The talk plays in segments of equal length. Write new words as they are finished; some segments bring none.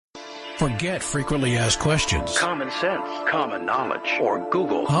Forget frequently asked questions. Common sense, common knowledge, or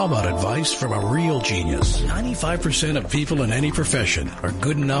Google. How about advice from a real genius? 95% of people in any profession are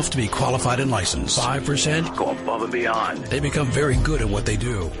good enough to be qualified and licensed. 5% go above and beyond. They become very good at what they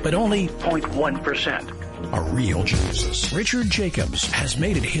do, but only 0.1% are real geniuses. Richard Jacobs has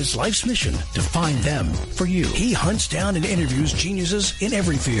made it his life's mission to find them for you. He hunts down and interviews geniuses in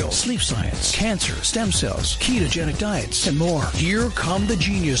every field: sleep science, cancer, stem cells, ketogenic diets, and more. Here come the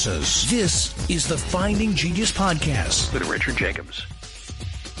geniuses. This is the Finding Genius Podcast with Richard Jacobs.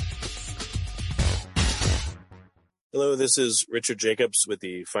 Hello, this is Richard Jacobs with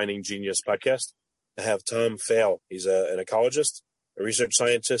the Finding Genius Podcast. I have Tom Fahle. He's an ecologist, a research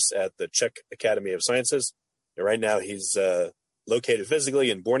scientist at the Czech Academy of Sciences. And right now he's located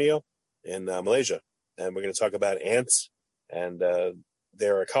physically in Borneo in Malaysia. And we're going to talk about ants and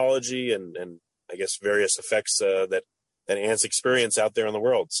their ecology and I guess various effects that ants experience out there in the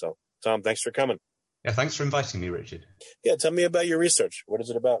world. So, Tom, thanks for coming. Yeah, thanks for inviting me, Richard. Yeah, tell me about your research. What is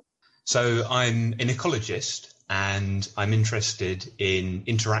it about? So I'm an ecologist and I'm interested in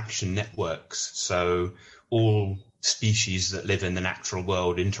interaction networks. So all species that live in the natural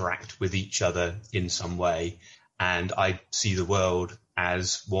world interact with each other in some way. And I see the world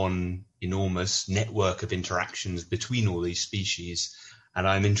as one enormous network of interactions between all these species. And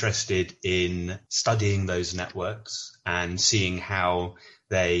I'm interested in studying those networks and seeing how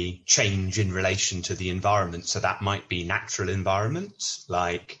they change in relation to the environment. So that might be natural environments,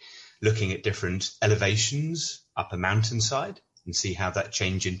 like looking at different elevations up a mountainside and see how that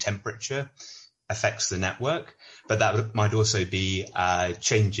change in temperature affects the network. But that might also be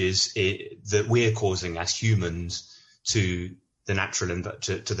changes that we're causing as humans to the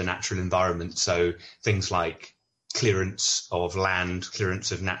natural environment. So things like clearance of land,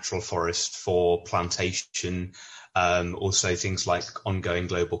 clearance of natural forest for plantation, also things like ongoing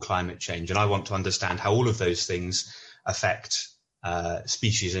global climate change. And I want to understand how all of those things affect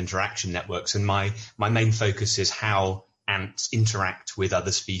species interaction networks. And my main focus is how ants interact with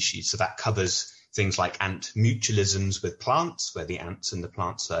other species. So that covers things like ant mutualisms with plants, where the ants and the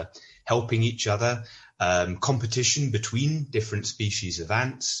plants are helping each other, competition between different species of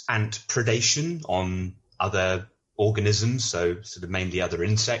ants, ant predation on other organisms, so sort of mainly other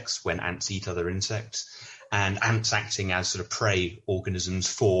insects when ants eat other insects, and ants acting as sort of prey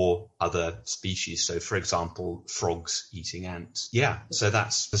organisms for other species. So, for example, frogs eating ants. Yeah, so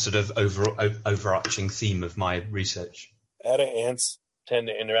that's the sort of overarching theme of my research. How do ants tend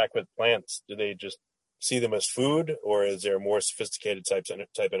to interact with plants? Do they just see them as food, or is there more sophisticated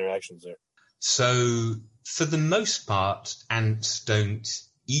type interactions there? So for the most part, ants don't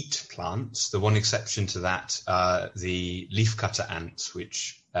eat plants. The one exception to that are the leafcutter ants,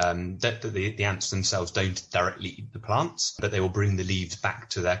 which the ants themselves don't directly eat the plants, but they will bring the leaves back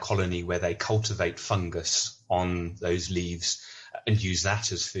to their colony where they cultivate fungus on those leaves and use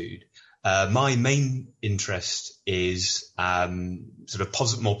that as food. My main interest is sort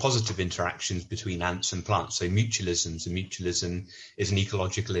of more positive interactions between ants and plants, so mutualisms. A mutualism is an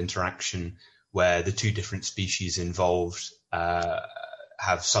ecological interaction where the two different species involved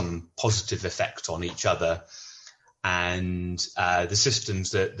have some positive effect on each other. And the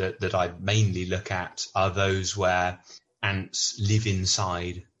systems that I mainly look at are those where ants live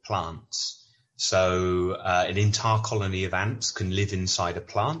inside plants. So an entire colony of ants can live inside a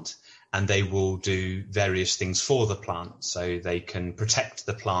plant, and they will do various things for the plant. So they can protect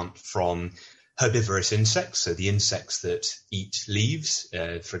the plant from herbivorous insects, so the insects that eat leaves.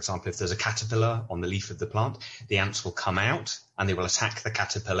 For example, if there's a caterpillar on the leaf of the plant, the ants will come out and they will attack the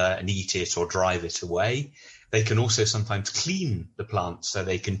caterpillar and eat it or drive it away. They can also sometimes clean the plant, so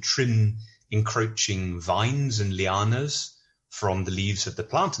they can trim encroaching vines and lianas from the leaves of the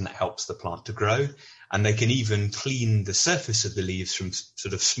plant, and that helps the plant to grow. And they can even clean the surface of the leaves from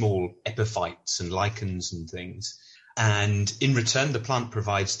sort of small epiphytes and lichens and things. And in return, the plant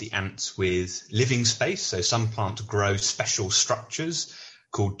provides the ants with living space. So some plants grow special structures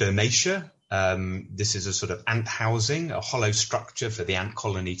called domatia. This is a sort of ant housing, a hollow structure for the ant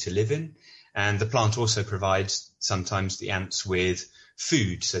colony to live in. And the plant also provides sometimes the ants with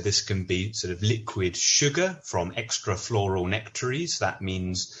food. So this can be sort of liquid sugar from extrafloral nectaries. That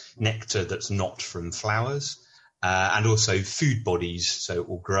means nectar that's not from flowers. And also food bodies. So it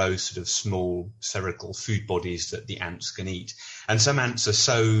will grow sort of small spherical food bodies that the ants can eat. And some ants are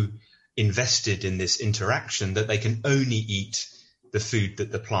so invested in this interaction that they can only eat the food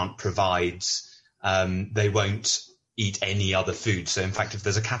that the plant provides. They won't eat any other food. So in fact, if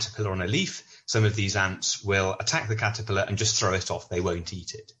there's a caterpillar on a leaf, some of these ants will attack the caterpillar and just throw it off. They won't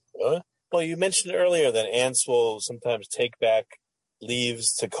eat it. Well, you mentioned earlier that ants will sometimes take back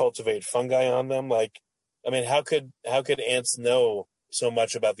leaves to cultivate fungi on them? Like, I mean, how could ants know so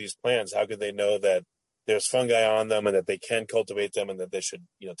much about these plants? How could they know that there's fungi on them and that they can cultivate them and that they should,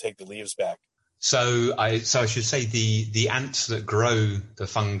 take the leaves back? So I should say the ants that grow the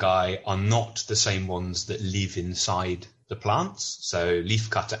fungi are not the same ones that live inside the plants. So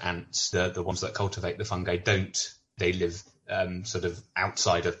leafcutter ants, the ones that cultivate the fungi, they live sort of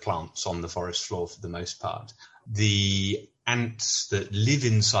outside of plants on the forest floor for the most part. The ants that live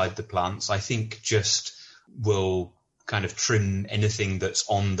inside the plants, I think, just will kind of trim anything that's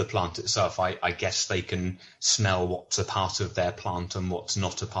on the plant itself. I guess they can smell what's a part of their plant and what's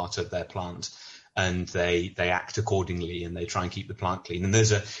not a part of their plant, and they act accordingly, and they try and keep the plant clean. And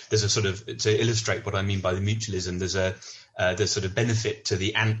there's a sort of, to illustrate what I mean by the mutualism, the sort of benefit to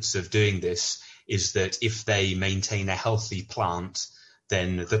the ants of doing this is that if they maintain a healthy plant,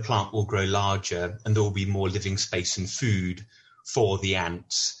 then the plant will grow larger and there will be more living space and food for the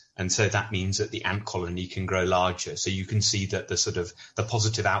ants. And so that means that the ant colony can grow larger. So you can see that the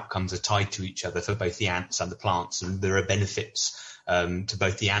positive outcomes are tied to each other for both the ants and the plants. And there are benefits to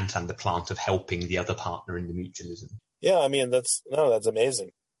both the ant and the plant of helping the other partner in the mutualism. Yeah, I mean, that's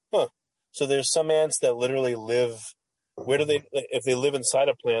amazing. Huh. So there's some ants that literally live, if they live inside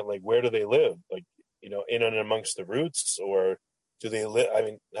a plant, like where do they live? Like, in and amongst the roots, or do they live,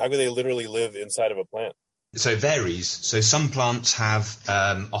 how do they literally live inside of a plant? So it varies. So some plants have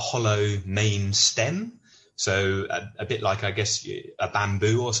a hollow main stem. So a bit like, I guess, a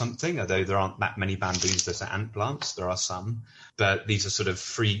bamboo or something, although there aren't that many bamboos that are ant plants. There are some, but these are sort of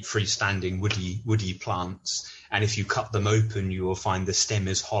freestanding woody plants. And if you cut them open, you will find the stem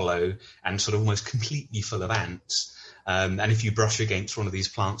is hollow and sort of almost completely full of ants. And if you brush against one of these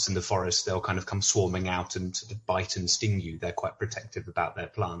plants in the forest, they'll kind of come swarming out and sort of bite and sting you. They're quite protective about their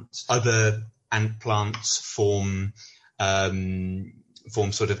plants. Other ant plants form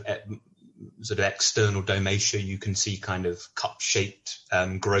sort of external domatia. You can see kind of cup-shaped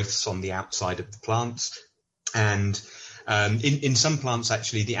growths on the outside of the plants. And in some plants,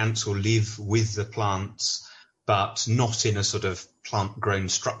 actually, the ants will live with the plants, but not in a sort of plant-grown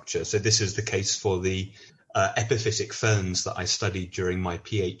structure. So this is the case for the epiphytic ferns that I studied during my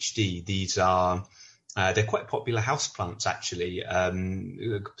PhD. These are they're quite popular houseplants, actually.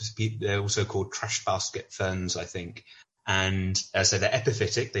 They're also called trash basket ferns, I think. And so they're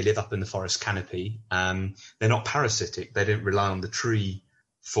epiphytic. They live up in the forest canopy. They're not parasitic. They don't rely on the tree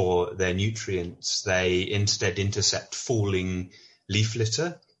for their nutrients. They instead intercept falling leaf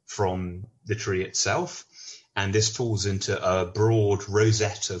litter from the tree itself. And this falls into a broad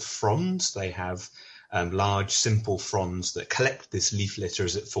rosette of fronds. They have large, simple fronds that collect this leaf litter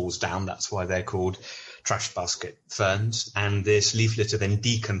as it falls down. That's why they're called trash basket ferns. And this leaf litter then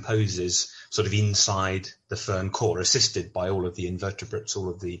decomposes sort of inside the fern core, assisted by all of the invertebrates, all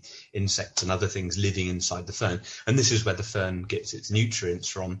of the insects and other things living inside the fern. And this is where the fern gets its nutrients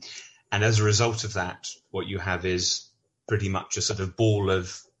from. And as a result of that, what you have is pretty much a sort of ball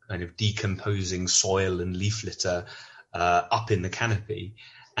of kind of decomposing soil and leaf litter up in the canopy.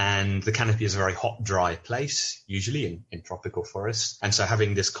 And the canopy is a very hot, dry place, usually in tropical forests. And so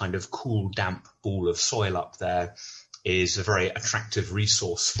having this kind of cool, damp ball of soil up there is a very attractive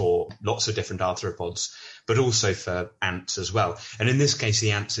resource for lots of different arthropods, but also for ants as well. And in this case,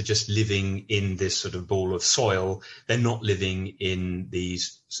 the ants are just living in this sort of ball of soil. They're not living in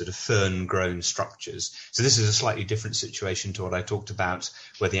these sort of fern-grown structures. So this is a slightly different situation to what I talked about,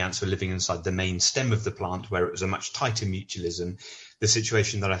 where the ants were living inside the main stem of the plant, where it was a much tighter mutualism. The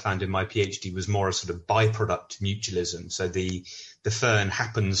situation that I found in my PhD was more a sort of byproduct mutualism. So the fern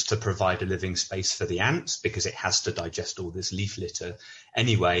happens to provide a living space for the ants because it has to digest all this leaf litter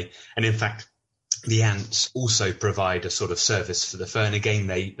anyway. And in fact, the ants also provide a sort of service for the fern. Again,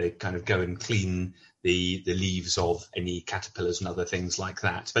 they kind of go and clean the leaves of any caterpillars and other things like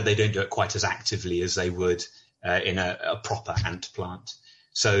that, but they don't do it quite as actively as they would in a proper ant plant.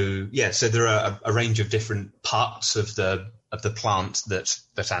 So so there are a range of different parts of the plant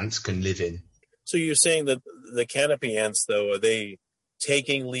that ants can live in. So you're saying that the canopy ants, though, are they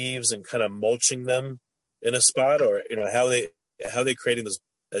taking leaves and kind of mulching them in a spot, or how are they creating this,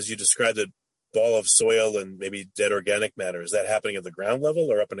 as you described it, ball of soil and maybe dead organic matter? Is that happening at the ground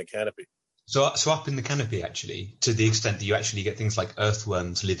level or up in a canopy? So up in the canopy, actually, to the extent that you actually get things like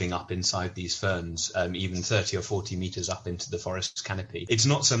earthworms living up inside these ferns, even 30 or 40 meters up into the forest canopy. It's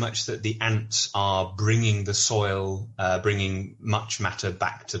not so much that the ants are bringing the soil, bringing much matter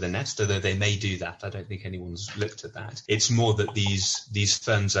back to the nest, although they may do that. I don't think anyone's looked at that. It's more that these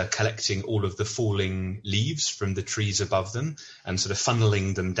ferns are collecting all of the falling leaves from the trees above them and sort of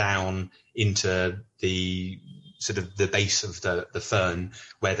funneling them down into the sort of the base of the fern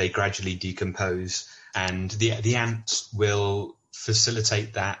where they gradually decompose. And the ants will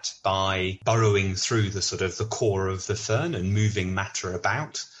facilitate that by burrowing through the sort of the core of the fern and moving matter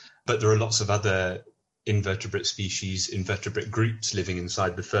about. But there are lots of other invertebrate species, invertebrate groups living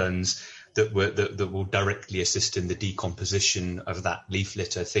inside the ferns that will directly assist in the decomposition of that leaf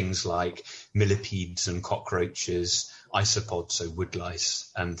litter, things like millipedes and cockroaches, isopods, so woodlice,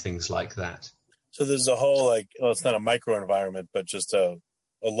 and things like that. So there's a whole, it's not a microenvironment, but just a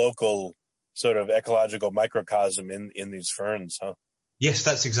local sort of ecological microcosm in these ferns, huh? Yes,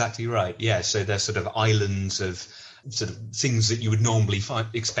 that's exactly right. Yeah, so they're sort of islands of sort of things that you would normally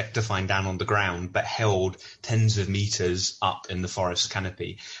expect to find down on the ground, but held tens of meters up in the forest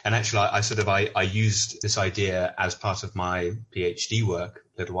canopy. And actually, I used this idea as part of my PhD work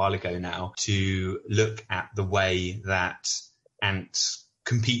a little while ago now to look at the way that ants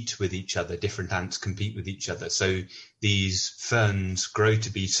compete with each other, different ants compete with each other. So these ferns grow to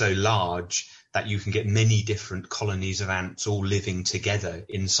be so large that you can get many different colonies of ants all living together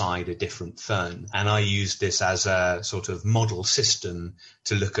inside a different fern. And I used this as a sort of model system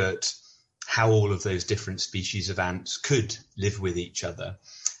to look at how all of those different species of ants could live with each other.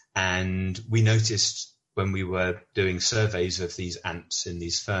 And we noticed when we were doing surveys of these ants in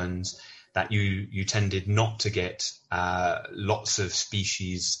these ferns that you tended not to get lots of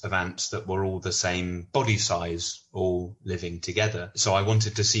species of ants that were all the same body size, all living together. So I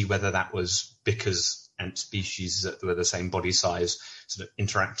wanted to see whether that was because ant species that were the same body size sort of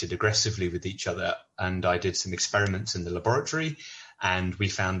interacted aggressively with each other. And I did some experiments in the laboratory, and we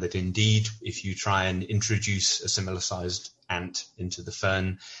found that indeed, if you try and introduce a similar sized ant into the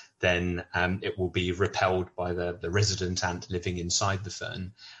fern, then it will be repelled by the resident ant living inside the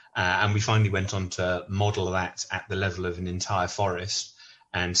fern. And we finally went on to model that at the level of an entire forest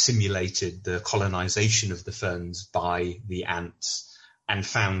and simulated the colonization of the ferns by the ants, and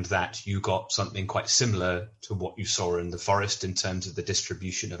found that you got something quite similar to what you saw in the forest in terms of the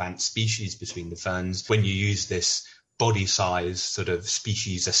distribution of ant species between the ferns when you use this body size sort of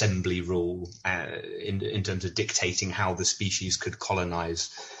species assembly rule in terms of dictating how the species could colonize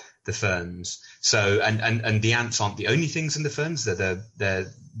the ferns. So, and the ants aren't the only things in the ferns. They're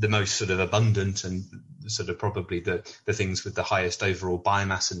the most sort of abundant and sort of probably the things with the highest overall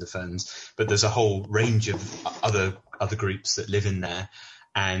biomass in the ferns. But there's a whole range of other groups that live in there.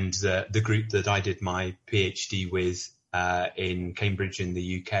 And the group that I did my PhD with in Cambridge in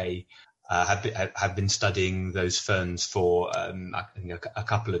the UK have been studying those ferns for I think a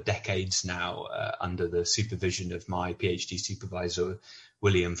couple of decades now under the supervision of my PhD supervisor,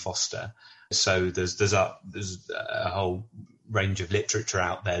 William Foster. So there's a whole range of literature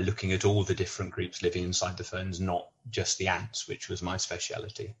out there looking at all the different groups living inside the ferns, not just the ants, which was my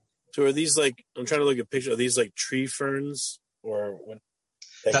speciality. So are these I'm trying to look at pictures, are these like tree ferns or what?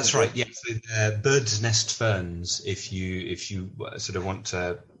 That's right, yes. Yeah. So bird's nest ferns, if you sort of want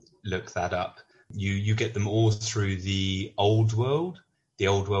to look that up, you get them all through the old world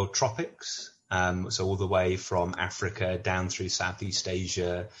tropics. So all the way from Africa down through Southeast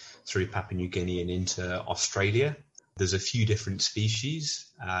Asia, through Papua New Guinea and into Australia. There's a few different species.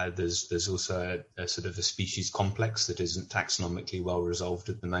 There's also a sort of a species complex that isn't taxonomically well resolved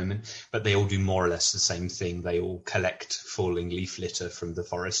at the moment, but they all do more or less the same thing. They all collect falling leaf litter from the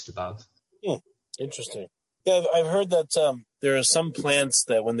forest above. Interesting. Yeah, I've heard that there are some plants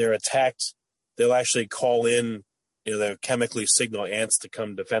that when they're attacked, they'll actually call in, they'll chemically signal ants to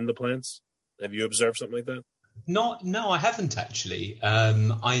come defend the plants. Have you observed something like that? No, I haven't actually.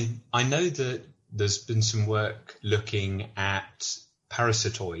 I know that there's been some work looking at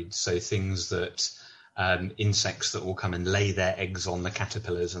parasitoids, so things that insects that will come and lay their eggs on the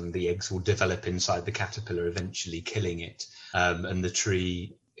caterpillars, and the eggs will develop inside the caterpillar, eventually killing it. And the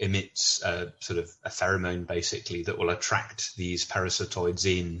tree emits sort of a pheromone, basically, that will attract these parasitoids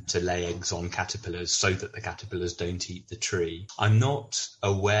in to lay eggs on caterpillars so that the caterpillars don't eat the tree. I'm not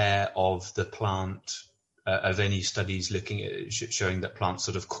aware of the plant of any studies looking at showing that plants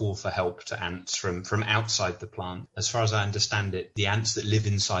sort of call for help to ants from outside the plant. As far as I understand it, the ants that live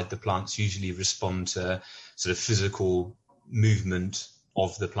inside the plants usually respond to sort of physical movement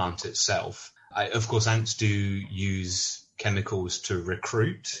of the plant itself. Of course, ants do use chemicals to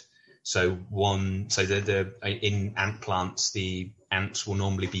recruit. So in ant plants, the ants will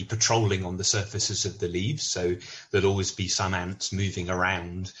normally be patrolling on the surfaces of the leaves. So there'll always be some ants moving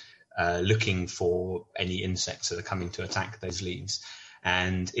around, looking for any insects that are coming to attack those leaves.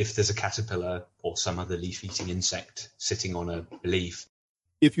 And if there's a caterpillar or some other leaf-eating insect sitting on a leaf.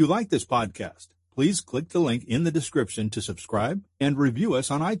 If you like this podcast, please click the link in the description to subscribe and review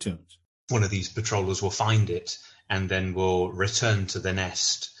us on iTunes. One of these patrollers will find it and then will return to the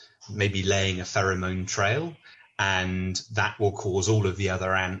nest, maybe laying a pheromone trail, and that will cause all of the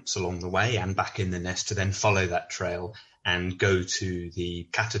other ants along the way and back in the nest to then follow that trail and go to the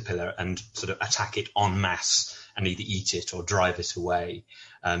caterpillar and sort of attack it en masse and either eat it or drive it away.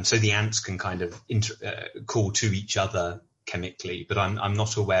 So the ants can kind of call to each other chemically, but I'm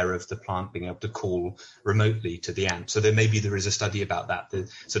not aware of the plant being able to call remotely to the ant. So there is a study about that. The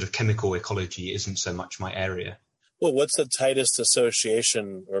sort of chemical ecology isn't so much my area. Well, what's the tightest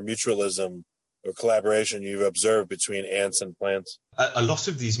association or mutualism or collaboration you've observed between ants and plants? A lot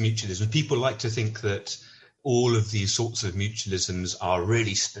of these mutualisms, people like to think that all of these sorts of mutualisms are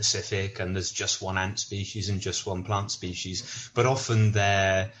really specific and there's just one ant species and just one plant species, but often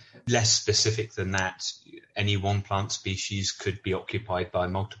they're less specific than that. Any one plant species could be occupied by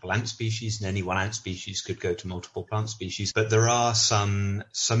multiple ant species, and any one ant species could go to multiple plant species. But there are some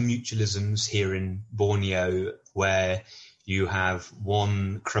mutualisms here in Borneo where you have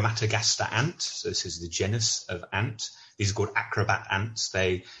one Chromatogaster ant. So this is the genus of ant. These are called acrobat ants.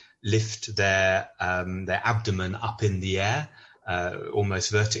 They lift their abdomen up in the air, almost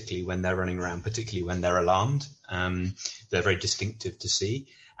vertically when they're running around, particularly when they're alarmed. They're very distinctive to see.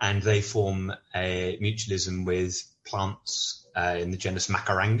 And they form a mutualism with plants in the genus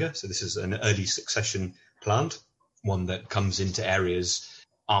Macaranga. So this is an early succession plant, one that comes into areas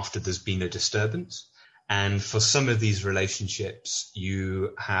after there's been a disturbance. And for some of these relationships,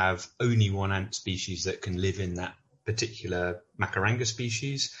 you have only one ant species that can live in that particular Macaranga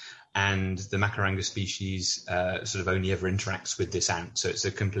species, and the Macaranga species sort of only ever interacts with this ant. So it's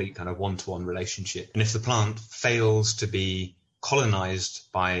a complete kind of one-to-one relationship. And if the plant fails to be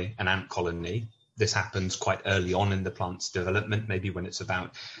colonized by an ant colony, this happens quite early on in the plant's development, maybe when it's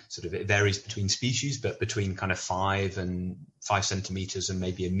about it varies between species, but between kind of 5 centimeters and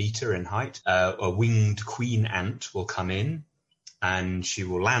maybe a meter in height. A winged queen ant will come in and she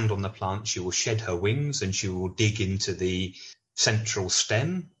will land on the plant, she will shed her wings and she will dig into the central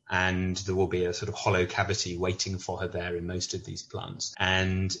stem, and there will be a sort of hollow cavity waiting for her there in most of these plants.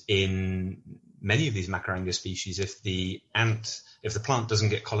 And in many of these Macaranga species, if the plant doesn't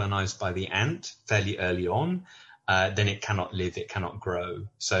get colonized by the ant fairly early on, then it cannot live, it cannot grow.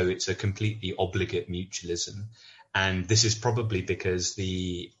 So it's a completely obligate mutualism. And this is probably because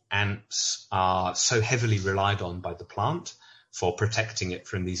the ants are so heavily relied on by the plant for protecting it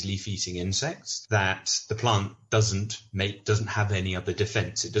from these leaf-eating insects that the plant doesn't have any other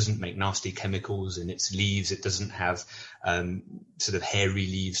defense. It doesn't make nasty chemicals in its leaves. It doesn't have sort of hairy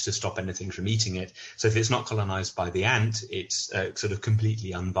leaves to stop anything from eating it. So if it's not colonized by the ant, it's sort of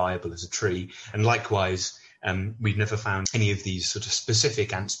completely unviable as a tree. And likewise, we've never found any of these sort of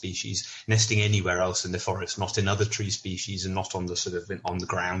specific ant species nesting anywhere else in the forest, not in other tree species and not on the sort of on the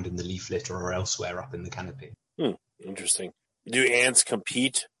ground in the leaf litter or elsewhere up in the canopy. Interesting. Do ants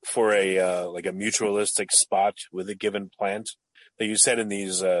compete for a mutualistic spot with a given plant? Like you said, in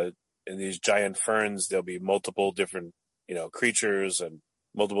these giant ferns, there'll be multiple different creatures and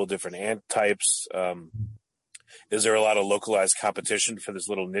multiple different ant types. Is there a lot of localized competition for this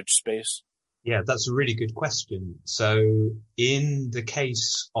little niche space? Yeah, that's a really good question. So in the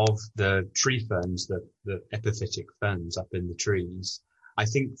case of the tree ferns, the epiphytic ferns up in the trees, I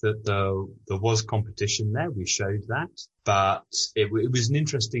think that there was competition there. We showed that, but it was an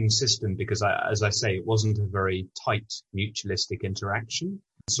interesting system because, as I say, it wasn't a very tight mutualistic interaction.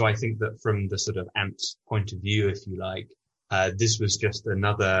 So I think that from the sort of ant point of view, if you like, this was just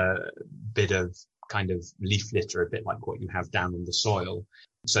another bit of kind of leaf litter, a bit like what you have down in the soil.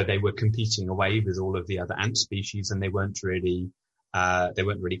 So they were competing away with all of the other ant species, and they weren't really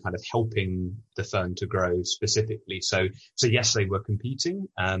kind of helping the fern to grow specifically. So yes, they were competing,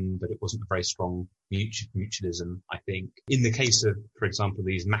 but it wasn't a very strong mutualism, I think. In the case of, for example,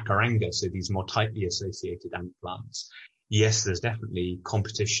 these Macaranga, so these more tightly associated ant plants, yes, there's definitely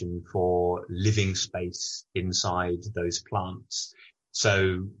competition for living space inside those plants.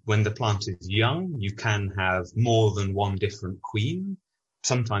 So when the plant is young, you can have more than one different queen,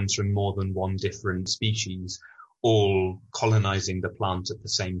 sometimes from more than one different species, all colonizing the plant at the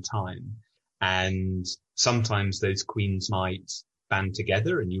same time. And sometimes those queens might band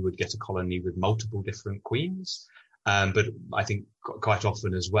together and you would get a colony with multiple different queens. But I think quite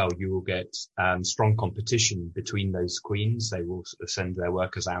often as well, you will get strong competition between those queens. They will sort of send their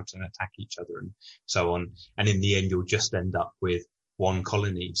workers out and attack each other and so on. And in the end, you'll just end up with one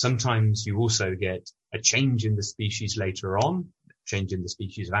colony. Sometimes you also get a change in the species later on, change in the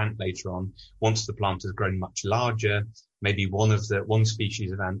species of ant later on. Once the plant has grown much larger, maybe one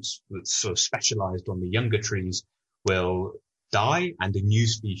species of ants that's sort of specialized on the younger trees will die and a new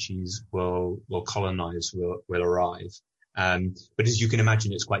species will colonize, will arrive. But as you can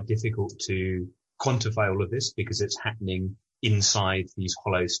imagine, it's quite difficult to quantify all of this because it's happening inside these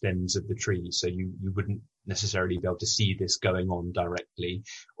hollow stems of the tree. So you wouldn't necessarily be able to see this going on directly.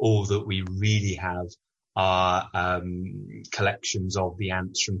 All that we really have are collections of the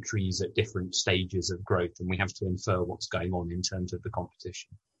ants from trees at different stages of growth, and we have to infer what's going on in terms of the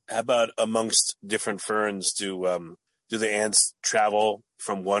competition. How about amongst different ferns? Do the ants travel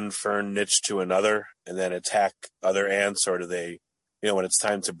from one fern niche to another and then attack other ants, or do they, when it's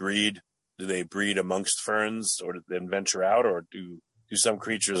time to breed, do they breed amongst ferns or then venture out, or do some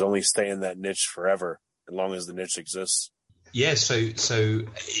creatures only stay in that niche forever as long as the niche exists? Yeah, so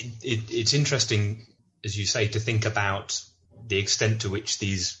it's interesting, as you say, to think about the extent to which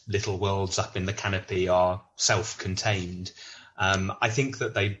these little worlds up in the canopy are self-contained. I think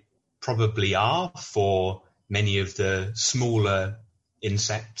that they probably are for many of the smaller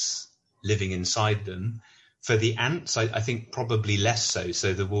insects living inside them. For the ants, I think probably less so.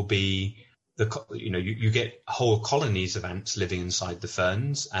 So there will be you get whole colonies of ants living inside the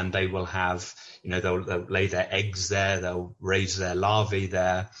ferns, and they will have, they'll lay their eggs there, they'll raise their larvae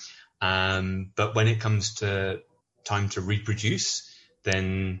there. But when it comes to time to reproduce,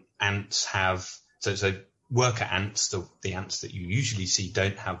 then ants have, so worker ants, the ants that you usually see,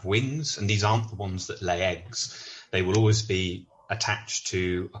 don't have wings, and these aren't the ones that lay eggs. They will always be attached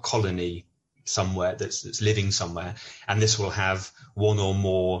to a colony somewhere that's living somewhere, and this will have one or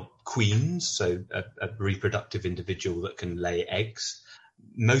more queens, so a reproductive individual that can lay eggs.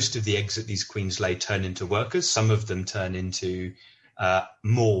 Most of the eggs that these queens lay turn into workers. Some of them turn into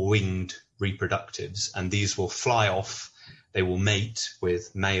more winged reproductives, and these will fly off. They will mate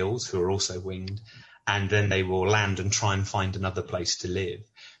with males who are also winged, and then they will land and try and find another place to live.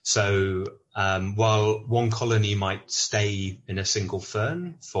 So while one colony might stay in a single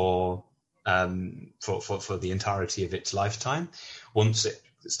fern for the entirety of its lifetime, once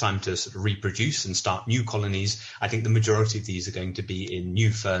it's time to sort of reproduce and start new colonies, I think the majority of these are going to be in new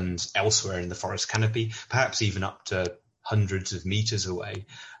ferns elsewhere in the forest canopy, perhaps even up to hundreds of meters away.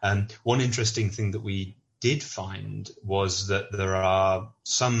 One interesting thing that we did find was that there are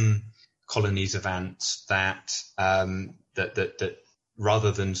some colonies of ants that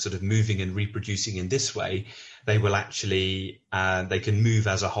rather than sort of moving and reproducing in this way, they will actually, they can move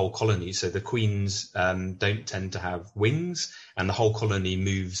as a whole colony. So the queens don't tend to have wings, and the whole colony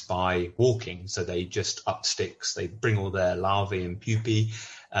moves by walking. So they just up sticks, they bring all their larvae and pupae,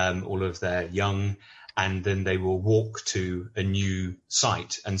 all of their young, and then they will walk to a new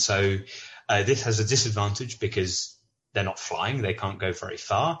site. And so this has a disadvantage because they're not flying, they can't go very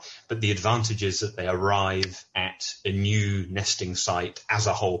far, but the advantage is that they arrive at a new nesting site as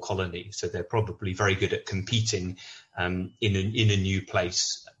a whole colony. So they're probably very good at competing in a new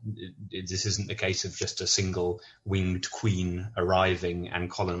place. This isn't the case of just a single winged queen arriving and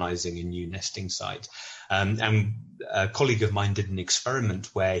colonizing a new nesting site. And a colleague of mine did an experiment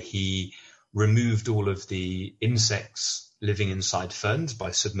where he removed all of the insects living inside ferns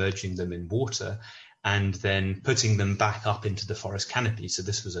by submerging them in water and then putting them back up into the forest canopy. So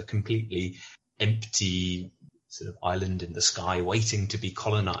this was a completely empty sort of island in the sky waiting to be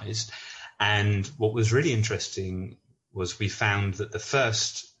colonized. And what was really interesting was we found that the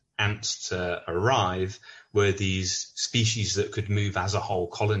first ants to arrive were these species that could move as a whole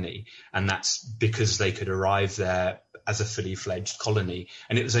colony. And that's because they could arrive there as a fully fledged colony.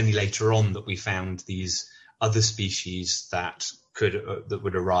 And it was only later on that we found these other species that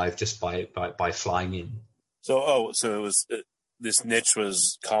would arrive just by flying in. So it was this niche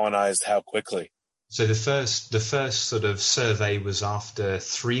was colonized how quickly? So the first sort of survey was after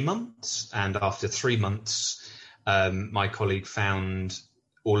 3 months, and after 3 months, my colleague found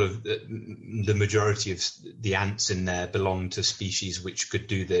all of the majority of the ants in there belonged to species which could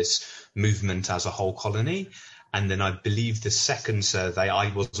do this movement as a whole colony. And then I believe the second survey,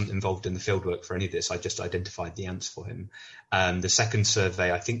 I wasn't involved in the fieldwork for any of this, I just identified the ants for him. The second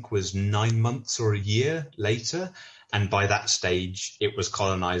survey, I think, was 9 months or a year later. And by that stage, it was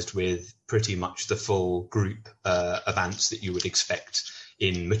colonized with pretty much the full group of ants that you would expect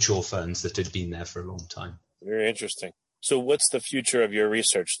in mature ferns that had been there for a long time. Very interesting. So what's the future of your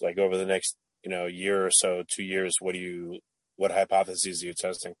research, like over the next, year or so, 2 years? What hypotheses are you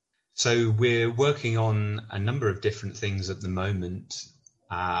testing? So we're working on a number of different things at the moment.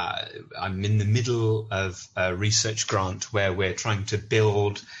 I'm in the middle of a research grant where we're trying to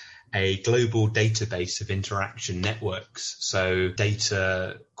build a global database of interaction networks. So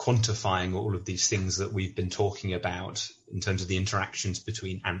data quantifying all of these things that we've been talking about in terms of the interactions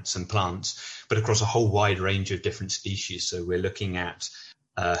between ants and plants, but across a whole wide range of different species. So we're looking at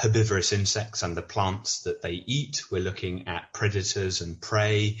herbivorous insects and the plants that they eat. We're looking at predators and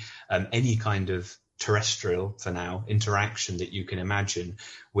prey, any kind of terrestrial, for now, interaction that you can imagine.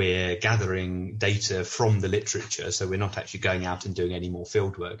 We're gathering data from the literature, so we're not actually going out and doing any more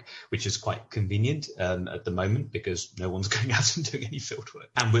field work, which is quite convenient at the moment because no one's going out and doing any field work.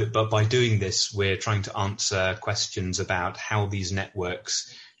 But by doing this, we're trying to answer questions about how these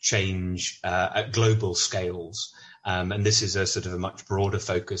networks change at global scales. And this is a sort of a much broader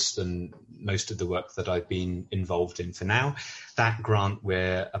focus than most of the work that I've been involved in for now. That grant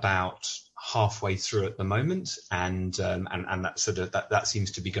we're about halfway through at the moment, and that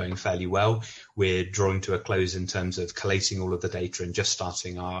seems to be going fairly well. We're drawing to a close in terms of collating all of the data and just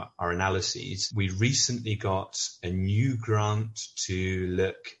starting our analyses. We recently got a new grant to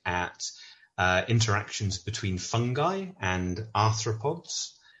look at interactions between fungi and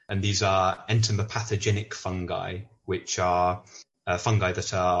arthropods. And these are entomopathogenic fungi, which are fungi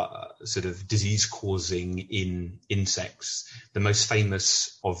that are sort of disease-causing in insects. The most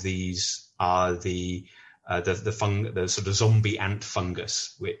famous of these are the sort of zombie ant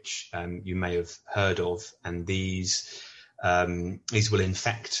fungus, which you may have heard of. And these will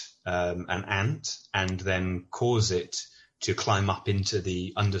infect an ant and then cause it to climb up into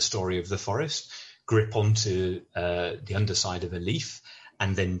the understory of the forest, grip onto the underside of a leaf,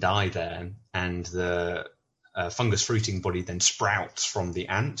 and then die there. And the fungus fruiting body then sprouts from the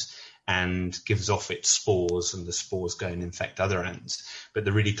ant and gives off its spores, and the spores go and infect other ants. But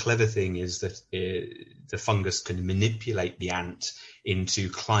the really clever thing is that the fungus can manipulate the ant into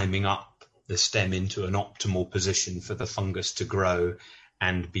climbing up the stem into an optimal position for the fungus to grow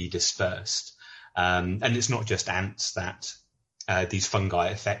and be dispersed. And it's not just ants that these fungi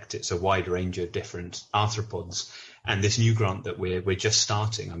affect, it's a wide range of different arthropods. And this new grant that we're just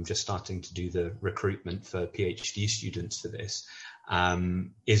starting, I'm just starting to do the recruitment for PhD students for this,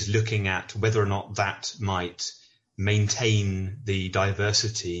 is looking at whether or not that might maintain the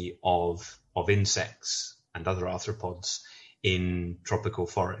diversity of insects and other arthropods in tropical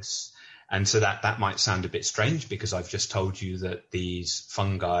forests. And so that might sound a bit strange because I've just told you that these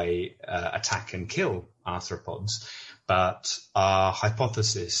fungi attack and kill arthropods. But our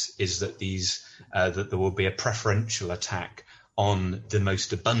hypothesis is that that there will be a preferential attack on the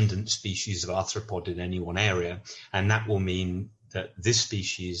most abundant species of arthropod in any one area. And that will mean that this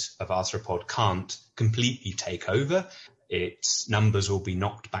species of arthropod can't completely take over. Its numbers will be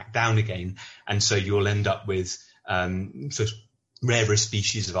knocked back down again. And so you'll end up with sort of rarer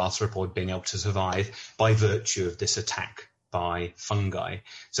species of arthropod being able to survive by virtue of this attack by fungi.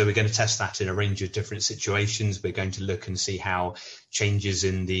 So we're going to test that in a range of different situations. We're going to look and see how changes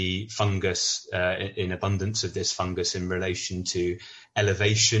in the fungus, in abundance of this fungus in relation to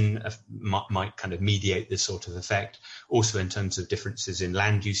elevation might kind of mediate this sort of effect. Also in terms of differences in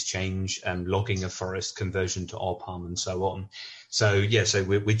land use change, logging of forest, conversion to oil palm and so on. So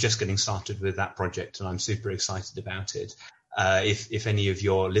we're just getting started with that project and I'm super excited about it. If any of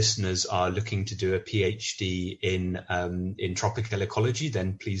your listeners are looking to do a PhD in tropical ecology,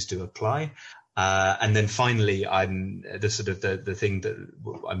 then please do apply. And then finally, the thing that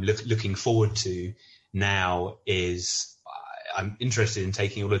I'm looking forward to now is I'm interested in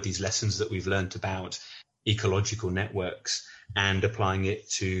taking all of these lessons that we've learned about ecological networks and applying it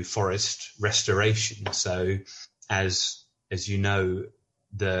to forest restoration. So as you know,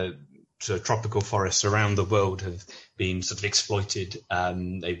 the sort of tropical forests around the world have been sort of exploited.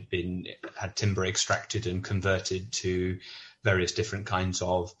 They've had timber extracted and converted to various different kinds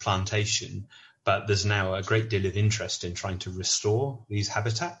of plantation. But there's now a great deal of interest in trying to restore these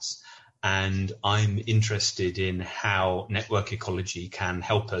habitats. And I'm interested in how network ecology can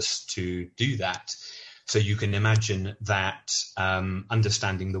help us to do that. So you can imagine that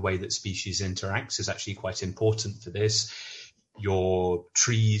understanding the way that species interacts is actually quite important for this. Your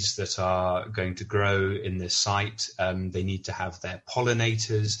trees that are going to grow in this site, they need to have their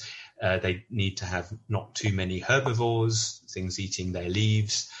pollinators. They need to have not too many herbivores, things eating their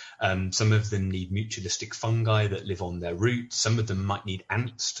leaves. Some of them need mutualistic fungi that live on their roots. Some of them might need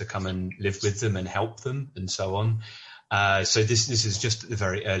ants to come and live with them and help them and so on. So this is just at the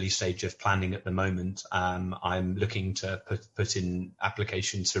very early stage of planning at the moment. I'm looking to put in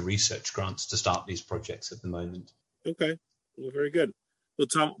applications for research grants to start these projects at the moment. Okay. Well, very good. Well,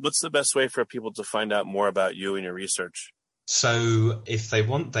 Tom, what's the best way for people to find out more about you and your research? So if they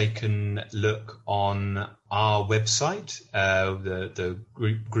want, they can look on our website, the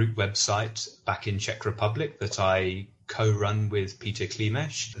group website back in Czech Republic that I co-run with Peter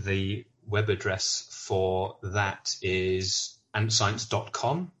Klimesh. The web address for that is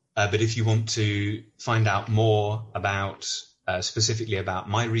antscience.com. But if you want to find out more about specifically about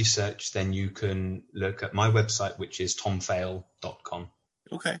my research, then you can look at my website, which is tomfail.com.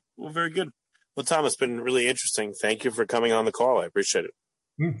 Okay. Well, very good. Well, Tom, it's been really interesting. Thank you for coming on the call. I appreciate it.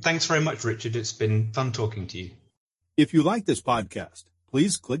 Thanks very much, Richard. It's been fun talking to you. If you like this podcast,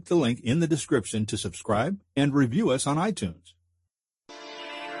 please click the link in the description to subscribe and review us on iTunes.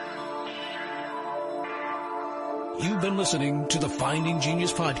 You've been listening to the Finding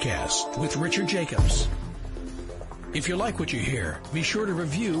Genius podcast with Richard Jacobs. If you like what you hear, be sure to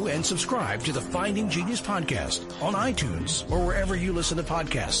review and subscribe to the Finding Genius podcast on iTunes or wherever you listen to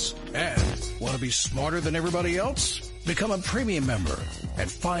podcasts. And want to be smarter than everybody else? Become a premium member at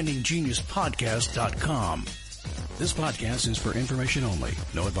findinggeniuspodcast.com. This podcast is for information only.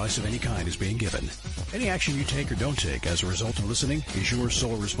 No advice of any kind is being given. Any action you take or don't take as a result of listening is your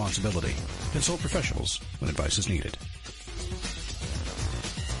sole responsibility. Consult professionals when advice is needed.